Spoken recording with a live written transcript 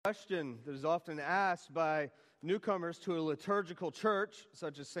Question that is often asked by newcomers to a liturgical church,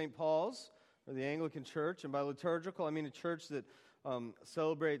 such as St. Paul's or the Anglican Church. And by liturgical, I mean a church that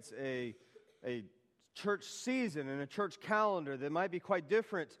celebrates a church season and a church calendar that might be quite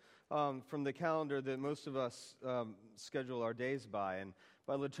different from the calendar that most of us schedule our days by. And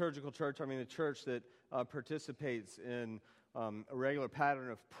by liturgical church, I mean a church that participates in a regular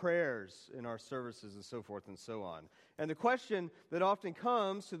pattern of prayers in our services and so forth and so on. And the question that often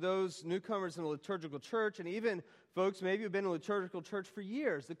comes to those newcomers in a liturgical church, and even folks maybe who've been in a liturgical church for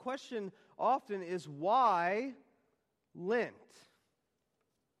years, the question often is, why Lent?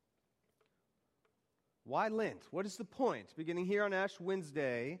 Why Lent? What is the point? Beginning here on Ash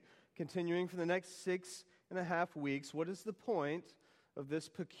Wednesday, continuing for the next 6.5 weeks, what is the point of this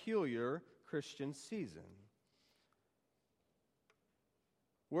peculiar Christian season?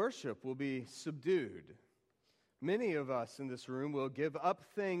 Worship will be subdued. Many of us in this room will give up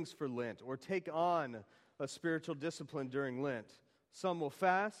things for Lent or take on a spiritual discipline during Lent. Some will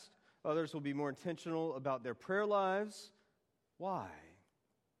fast, others will be more intentional about their prayer lives. Why?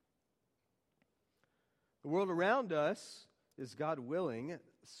 The world around us is, God willing,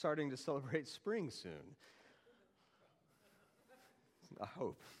 starting to celebrate spring soon. I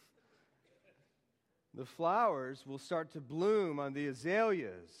hope. The flowers will start to bloom on the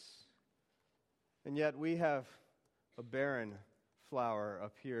azaleas, and yet we have a barren flower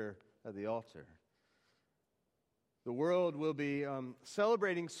up here at the altar. The world will be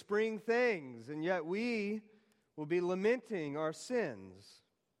celebrating spring things, and yet we will be lamenting our sins.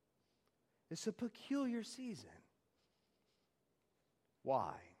 It's a peculiar season.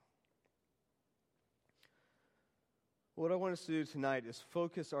 Why? What I want us to do tonight is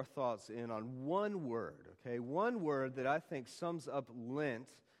focus our thoughts in on one word, okay? One word that I think sums up Lent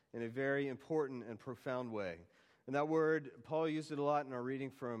in a very important and profound way. And that word, Paul used it a lot in our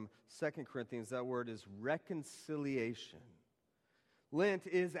reading from 2 Corinthians. That word is reconciliation. Lent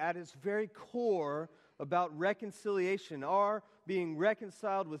is at its very core about reconciliation, our being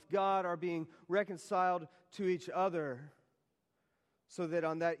reconciled with God, our being reconciled to each other, so that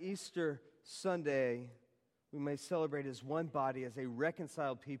on that Easter Sunday, we may celebrate as one body, as a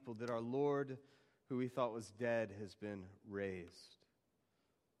reconciled people, that our Lord, who we thought was dead, has been raised.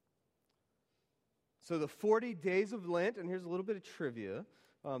 So the 40 days of Lent, and here's a little bit of trivia,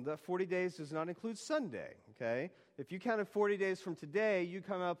 that 40 days does not include Sunday, okay? If you counted 40 days from today, you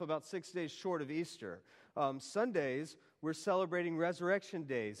come up about 6 days short of Easter. Sundays, we're celebrating resurrection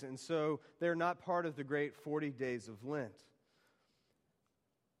days, and so they're not part of the great 40 days of Lent.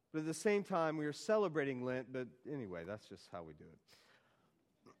 But at the same time, we are celebrating Lent, but anyway, that's just how we do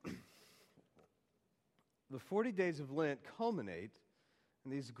it. The 40 days of Lent culminate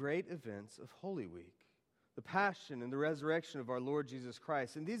in these great events of Holy Week, the passion and the resurrection of our Lord Jesus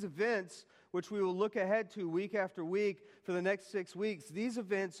Christ. And these events, which we will look ahead to week after week for the next 6 weeks, these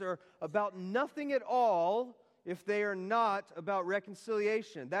events are about nothing at all if they are not about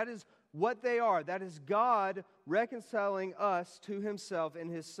reconciliation. That is what they are. That is God reconciling us to himself in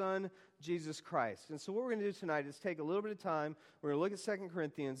his Son, Jesus Christ. And so what we're going to do tonight is take a little bit of time. We're going to look at 2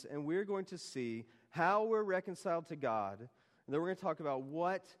 Corinthians, and we're going to see how we're reconciled to God. And then we're going to talk about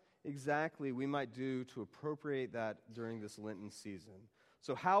what exactly we might do to appropriate that during this Lenten season.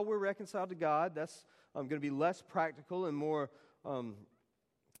 So how we're reconciled to God, that's going to be less practical and more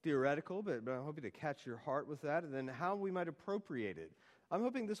theoretical, but I'm hoping to catch your heart with that. And then how we might appropriate it. I'm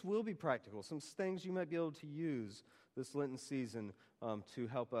hoping this will be practical, some things you might be able to use this Lenten season to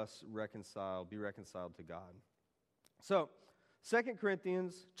help us be reconciled to God. So, 2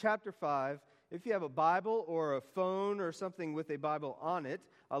 Corinthians chapter 5, if you have a Bible or a phone or something with a Bible on it,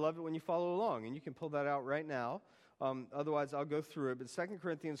 I love it when you follow along, and you can pull that out right now. Otherwise, I'll go through it. But 2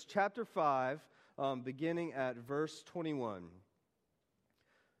 Corinthians chapter 5, beginning at verse 21.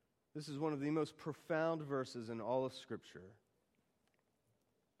 This is one of the most profound verses in all of Scripture.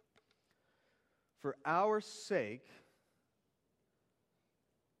 For our sake,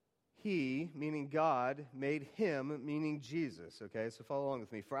 he, meaning God, made him, meaning Jesus. Okay, so follow along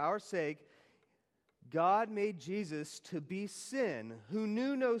with me. For our sake, God made Jesus to be sin, who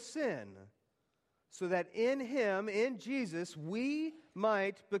knew no sin, so that in him, in Jesus, we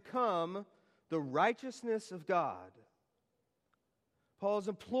might become the righteousness of God. Paul is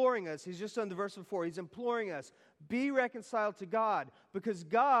imploring us, he's just done the verse before, he's imploring us, be reconciled to God, because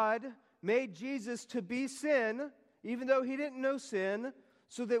God made Jesus to be sin, even though he didn't know sin,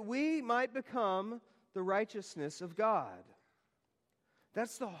 so that we might become the righteousness of God.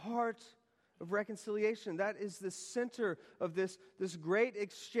 That's the heart of reconciliation. That is the center of this great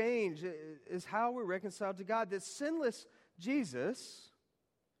exchange, is how we're reconciled to God. That sinless Jesus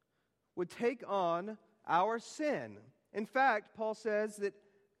would take on our sin. In fact, Paul says that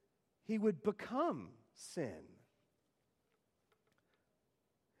he would become sin.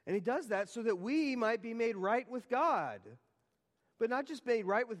 And he does that so that we might be made right with God. But not just made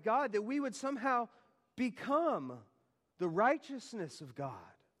right with God, that we would somehow become the righteousness of God.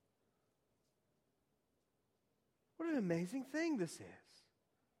 What an amazing thing this is.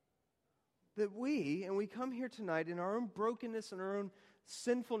 That we come here tonight in our own brokenness and our own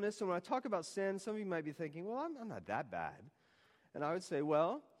sinfulness. And when I talk about sin, some of you might be thinking, well, I'm not that bad. And I would say,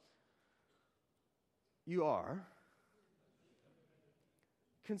 well, you are.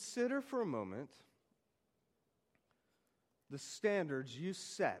 Consider for a moment the standards you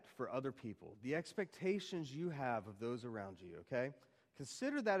set for other people, the expectations you have of those around you, okay?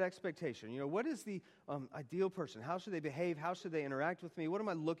 Consider that expectation. What is the ideal person? How should they behave? How should they interact with me? What am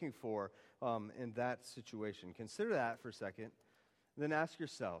I looking for in that situation? Consider that for a second. Then ask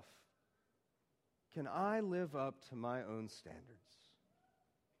yourself, can I live up to my own standards?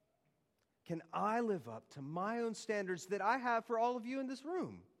 Can I live up to my own standards that I have for all of you in this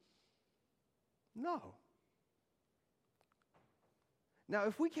room? No. Now,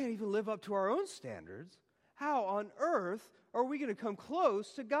 if we can't even live up to our own standards, how on earth are we going to come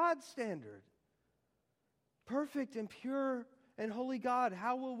close to God's standard? Perfect and pure and holy God,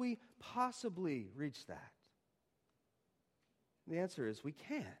 how will we possibly reach that? The answer is we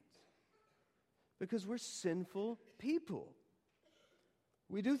can't. Because we're sinful people.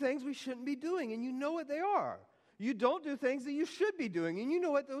 We do things we shouldn't be doing, and you know what they are. You don't do things that you should be doing, and you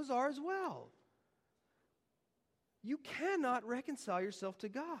know what those are as well. You cannot reconcile yourself to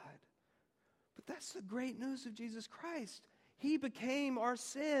God. But that's the great news of Jesus Christ. He became our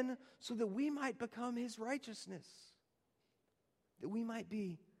sin so that we might become His righteousness, that we might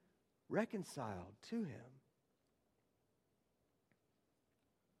be reconciled to Him.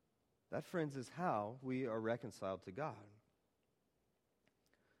 That, friends, is how we are reconciled to God.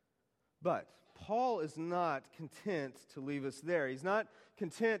 But Paul is not content to leave us there. He's not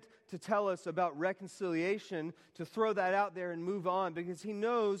content to tell us about reconciliation, to throw that out there and move on, because he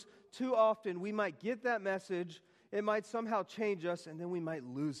knows too often we might get that message, it might somehow change us, and then we might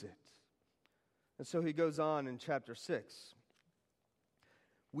lose it. And so he goes on in chapter 6.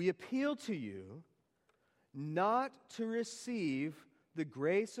 We appeal to you not to receive the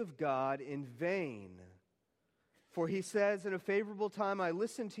grace of God in vain. For he says, in a favorable time I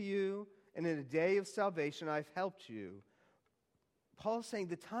listened to you, and in a day of salvation I've helped you. Paul is saying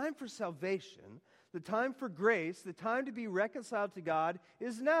the time for salvation, the time for grace, the time to be reconciled to God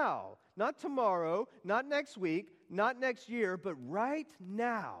is now. Not tomorrow, not next week, not next year, but right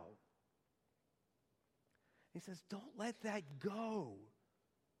now. He says, don't let that go.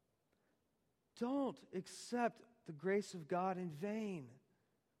 Don't accept the grace of God in vain.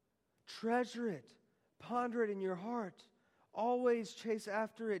 Treasure it. Ponder it in your heart. Always chase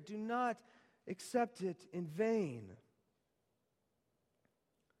after it. Do not accept it in vain.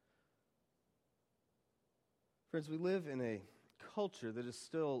 Friends, we live in a culture that is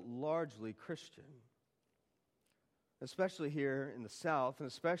still largely Christian, especially here in the South and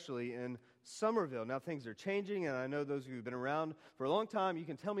especially in Somerville. Now things are changing, and I know those of you who have been around for a long time, you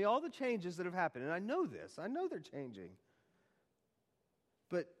can tell me all the changes that have happened, and I know this. I know they're changing.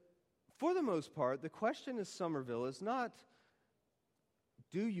 But for the most part, the question in Somerville is not,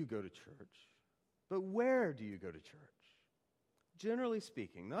 do you go to church, but where do you go to church? Generally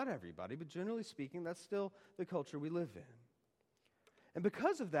speaking, not everybody, but generally speaking, that's still the culture we live in. And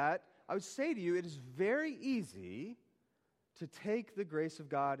because of that, I would say to you, it is very easy to take the grace of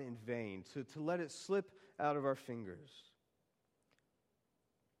God in vain, to let it slip out of our fingers.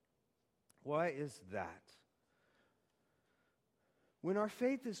 Why is that? When our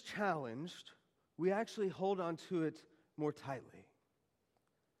faith is challenged, we actually hold on to it more tightly.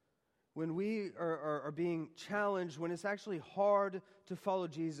 When we are being challenged, when it's actually hard to follow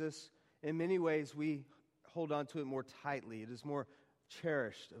Jesus, in many ways we hold on to it more tightly. It is more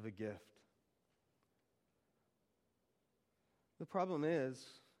cherished of a gift. The problem is,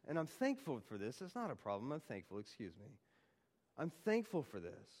 and I'm thankful for this, it's not a problem, I'm thankful, excuse me. I'm thankful for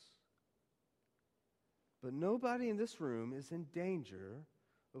this. But nobody in this room is in danger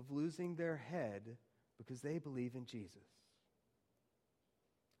of losing their head because they believe in Jesus.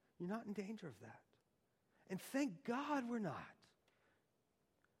 You're not in danger of that. And thank God we're not.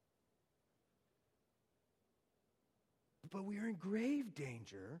 But we are in grave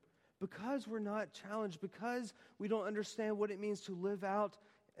danger because we're not challenged, because we don't understand what it means to live out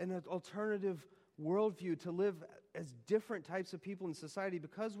an alternative worldview, to live as different types of people in society.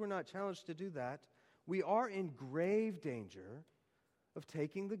 Because we're not challenged to do that, we are in grave danger of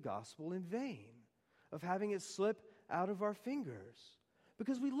taking the gospel in vain, of having it slip out of our fingers,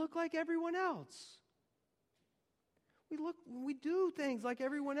 because we look like everyone else. We do things like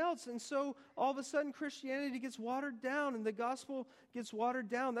everyone else, and so all of a sudden Christianity gets watered down and the gospel gets watered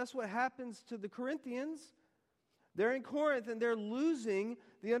down. That's what happens to the Corinthians. They're in Corinth and they're losing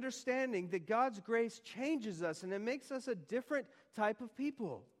the understanding that God's grace changes us and it makes us a different type of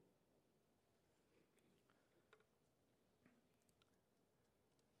people.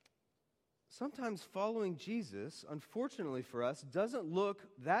 Sometimes following Jesus, unfortunately for us, doesn't look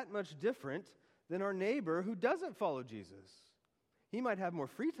that much different than our neighbor who doesn't follow Jesus. He might have more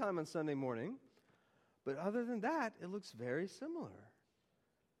free time on Sunday morning, but other than that, it looks very similar.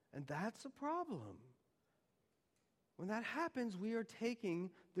 And that's a problem. When that happens, we are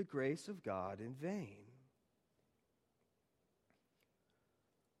taking the grace of God in vain.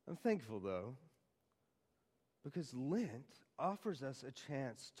 I'm thankful, though, because Lent offers us a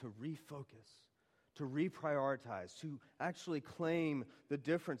chance to refocus, to reprioritize, to actually claim the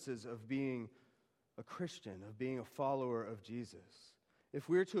differences of being a Christian, of being a follower of Jesus. If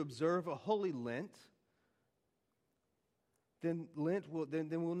we're to observe a holy Lent, then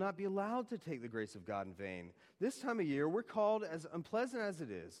we'll not be allowed to take the grace of God in vain. This time of year, we're called, as unpleasant as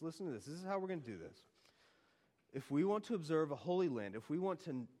it is, listen to this. This is how we're going to do this. If we want to observe a holy Lent, if we want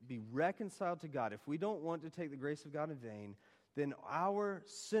to be reconciled to God, if we don't want to take the grace of God in vain, then our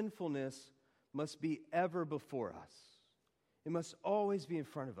sinfulness must be ever before us. It must always be in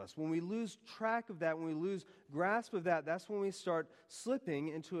front of us. When we lose track of that, when we lose grasp of that, that's when we start slipping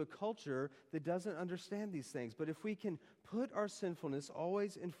into a culture that doesn't understand these things. But if we can put our sinfulness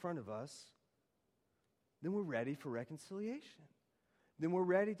always in front of us, then we're ready for reconciliation. Then we're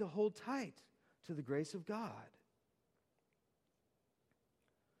ready to hold tight to the grace of God.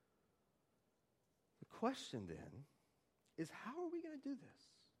 The question then is, how are we going to do this?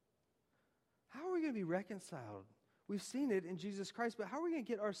 How are we going to be reconciled? We've seen it in Jesus Christ, but how are we going to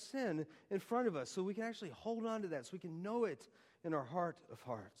get our sin in front of us so we can actually hold on to that, so we can know it in our heart of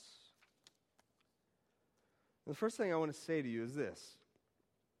hearts? And the first thing I want to say to you is this.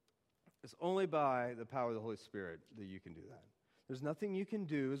 It's only by the power of the Holy Spirit that you can do that. There's nothing you can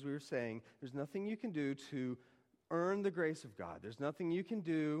do, as we were saying, there's nothing you can do to earn the grace of God. There's nothing you can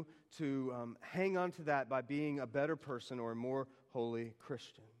do to hang on to that by being a better person or a more holy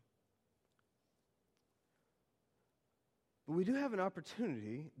Christian. But we do have an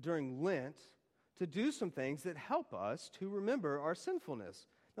opportunity during Lent to do some things that help us to remember our sinfulness.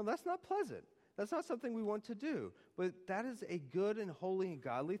 Now, that's not pleasant. That's not something we want to do. But that is a good and holy and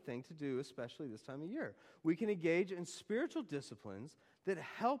godly thing to do, especially this time of year. We can engage in spiritual disciplines that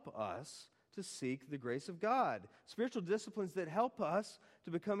help us to seek the grace of God. Spiritual disciplines that help us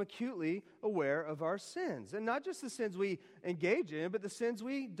to become acutely aware of our sins. And not just the sins we engage in, but the sins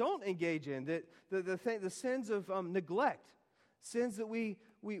we don't engage in. The sins of neglect. Sins that we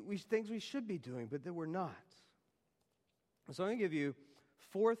things we should be doing, but that we're not. So I'm going to give you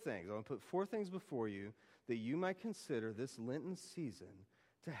 4 things. I'm going to put 4 things before you that you might consider this Lenten season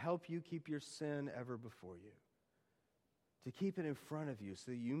to help you keep your sin ever before you. To keep it in front of you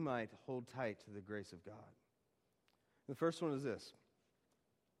so that you might hold tight to the grace of God. The first one is this.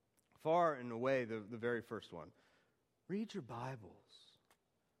 Far and away, the very first one. Read your Bibles.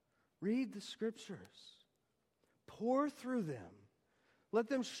 Read the Scriptures. Pour through them. Let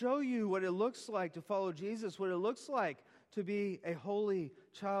them show you what it looks like to follow Jesus, what it looks like to be a holy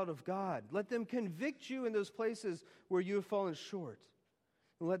child of God. Let them convict you in those places where you have fallen short.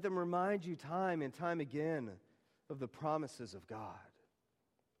 And let them remind you time and time again of the promises of God.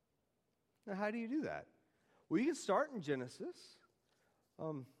 Now, how do you do that? Well, you can start in Genesis.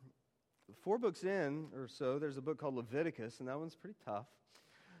 4 books in or so, there's a book called Leviticus, and that one's pretty tough.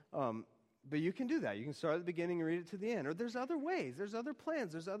 But you can do that. You can start at the beginning and read it to the end. Or there's other ways. There's other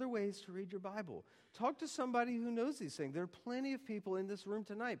plans. There's other ways to read your Bible. Talk to somebody who knows these things. There are plenty of people in this room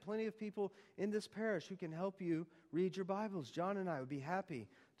tonight, plenty of people in this parish who can help you read your Bibles. John and I would be happy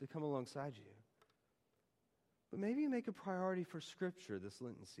to come alongside you. But maybe you make a priority for Scripture this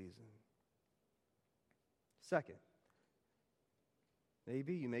Lenten season. Second,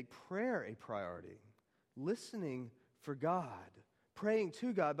 maybe you make prayer a priority. Listening for God. Praying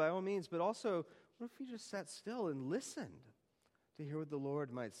to God by all means, but also, what if you just sat still and listened to hear what the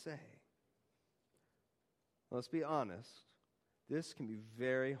Lord might say? Well, let's be honest. This can be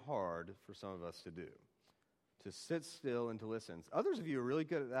very hard for some of us to do. To sit still and to listen. Others of you are really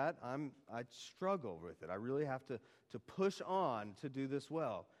good at that. I struggle with it. I really have to push on to do this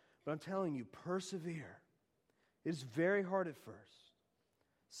well. But I'm telling you, persevere. It's very hard at first.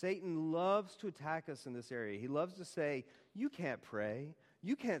 Satan loves to attack us in this area. He loves to say, you can't pray.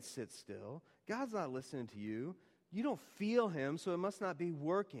 You can't sit still. God's not listening to you. You don't feel him, so it must not be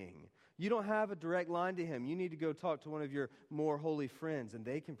working. You don't have a direct line to him. You need to go talk to one of your more holy friends, and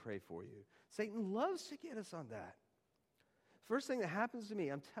they can pray for you. Satan loves to get us on that. First thing that happens to me,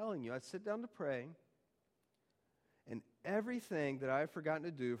 I'm telling you, I sit down to pray, and everything that I've forgotten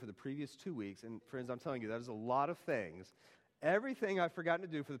to do for the previous 2 weeks, and friends, I'm telling you, that is a lot of things. Everything I've forgotten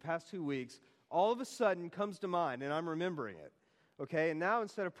to do for the past 2 weeks, all of a sudden comes to mind, and I'm remembering it. Okay, and now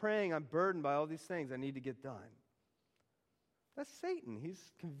instead of praying, I'm burdened by all these things I need to get done. That's Satan. He's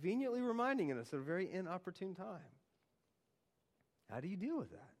conveniently reminding us at a very inopportune time. How do you deal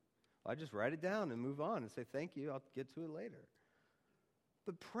with that? Well, I just write it down and move on and say, thank you, I'll get to it later.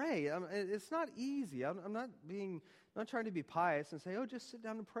 But pray. It's not easy. I'm not trying to be pious and say, oh, just sit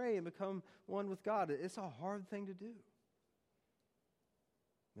down and pray and become one with God. It's a hard thing to do.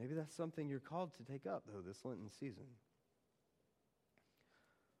 Maybe that's something you're called to take up, though, this Lenten season.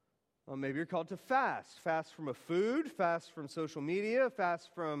 Maybe you're called to fast. Fast from a food, fast from social media, fast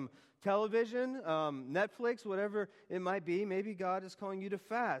from television, Netflix, whatever it might be. Maybe God is calling you to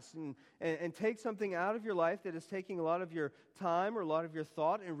fast and take something out of your life that is taking a lot of your time or a lot of your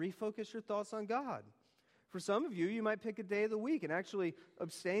thought and refocus your thoughts on God. For some of you, you might pick a day of the week and actually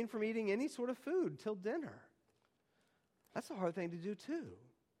abstain from eating any sort of food till dinner. That's a hard thing to do too.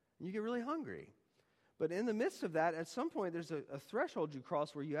 You get really hungry. But in the midst of that, at some point, there's a threshold you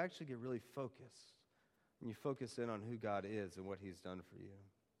cross where you actually get really focused. And you focus in on who God is and what he's done for you.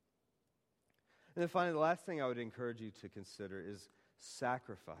 And then finally, the last thing I would encourage you to consider is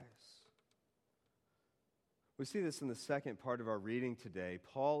sacrifice. We see this in the second part of our reading today.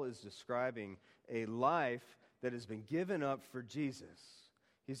 Paul is describing a life that has been given up for Jesus.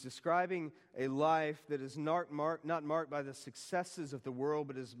 He's describing a life that is not marked by the successes of the world,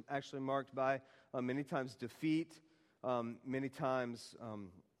 but is actually marked by many times defeat, many times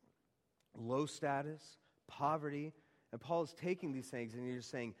low status, poverty. And Paul is taking these things and he's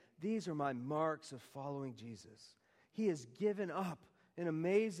saying, these are my marks of following Jesus. He has given up an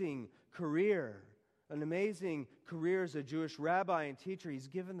amazing career as a Jewish rabbi and teacher. He's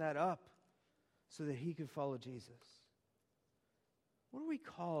given that up so that he could follow Jesus. What are we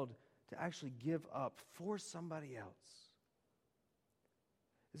called to actually give up for somebody else?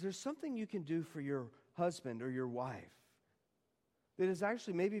 Is there something you can do for your husband or your wife that is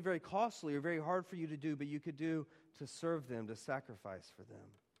actually maybe very costly or very hard for you to do, but you could do to serve them, to sacrifice for them?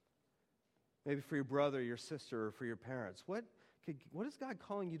 Maybe for your brother, your sister, or for your parents. What is God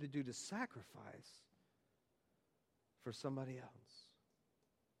calling you to do to sacrifice for somebody else?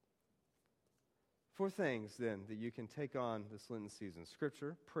 4 things, then, that you can take on this Lenten season: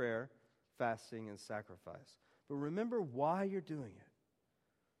 Scripture, prayer, fasting, and sacrifice. But remember why you're doing it,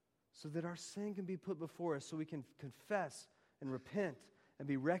 so that our sin can be put before us, so we can confess and repent and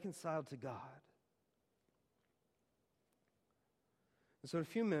be reconciled to God. And so in a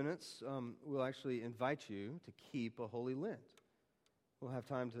few minutes, we'll actually invite you to keep a Holy Lent. We'll have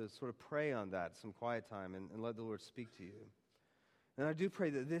time to sort of pray on that, some quiet time, and let the Lord speak to you. And I do pray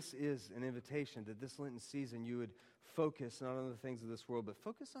that this is an invitation, that this Lenten season you would focus not on the things of this world, but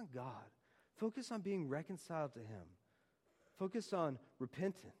focus on God. Focus on being reconciled to him. Focus on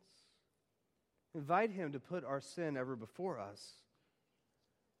repentance. Invite him to put our sin ever before us.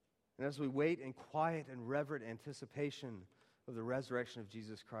 And as we wait in quiet and reverent anticipation of the resurrection of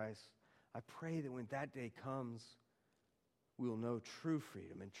Jesus Christ, I pray that when that day comes, we will know true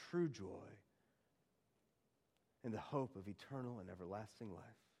freedom and true joy and the hope of eternal and everlasting life.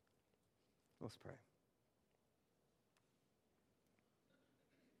 Let's pray.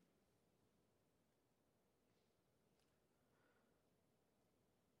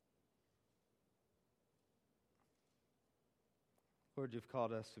 Lord, you've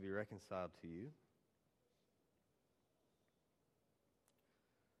called us to be reconciled to you.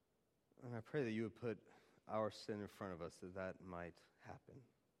 And I pray that you would put our sin in front of us, that might happen.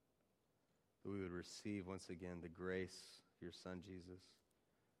 That we would receive once again the grace of your Son, Jesus.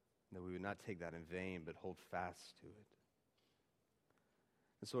 And that we would not take that in vain, but hold fast to it.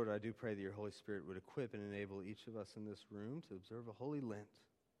 And so, Lord, I do pray that your Holy Spirit would equip and enable each of us in this room to observe a holy Lent.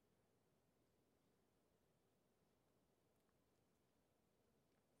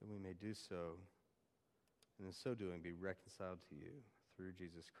 That we may do so, and in so doing be reconciled to you through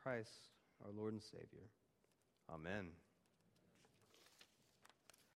Jesus Christ, our Lord and Savior. Amen.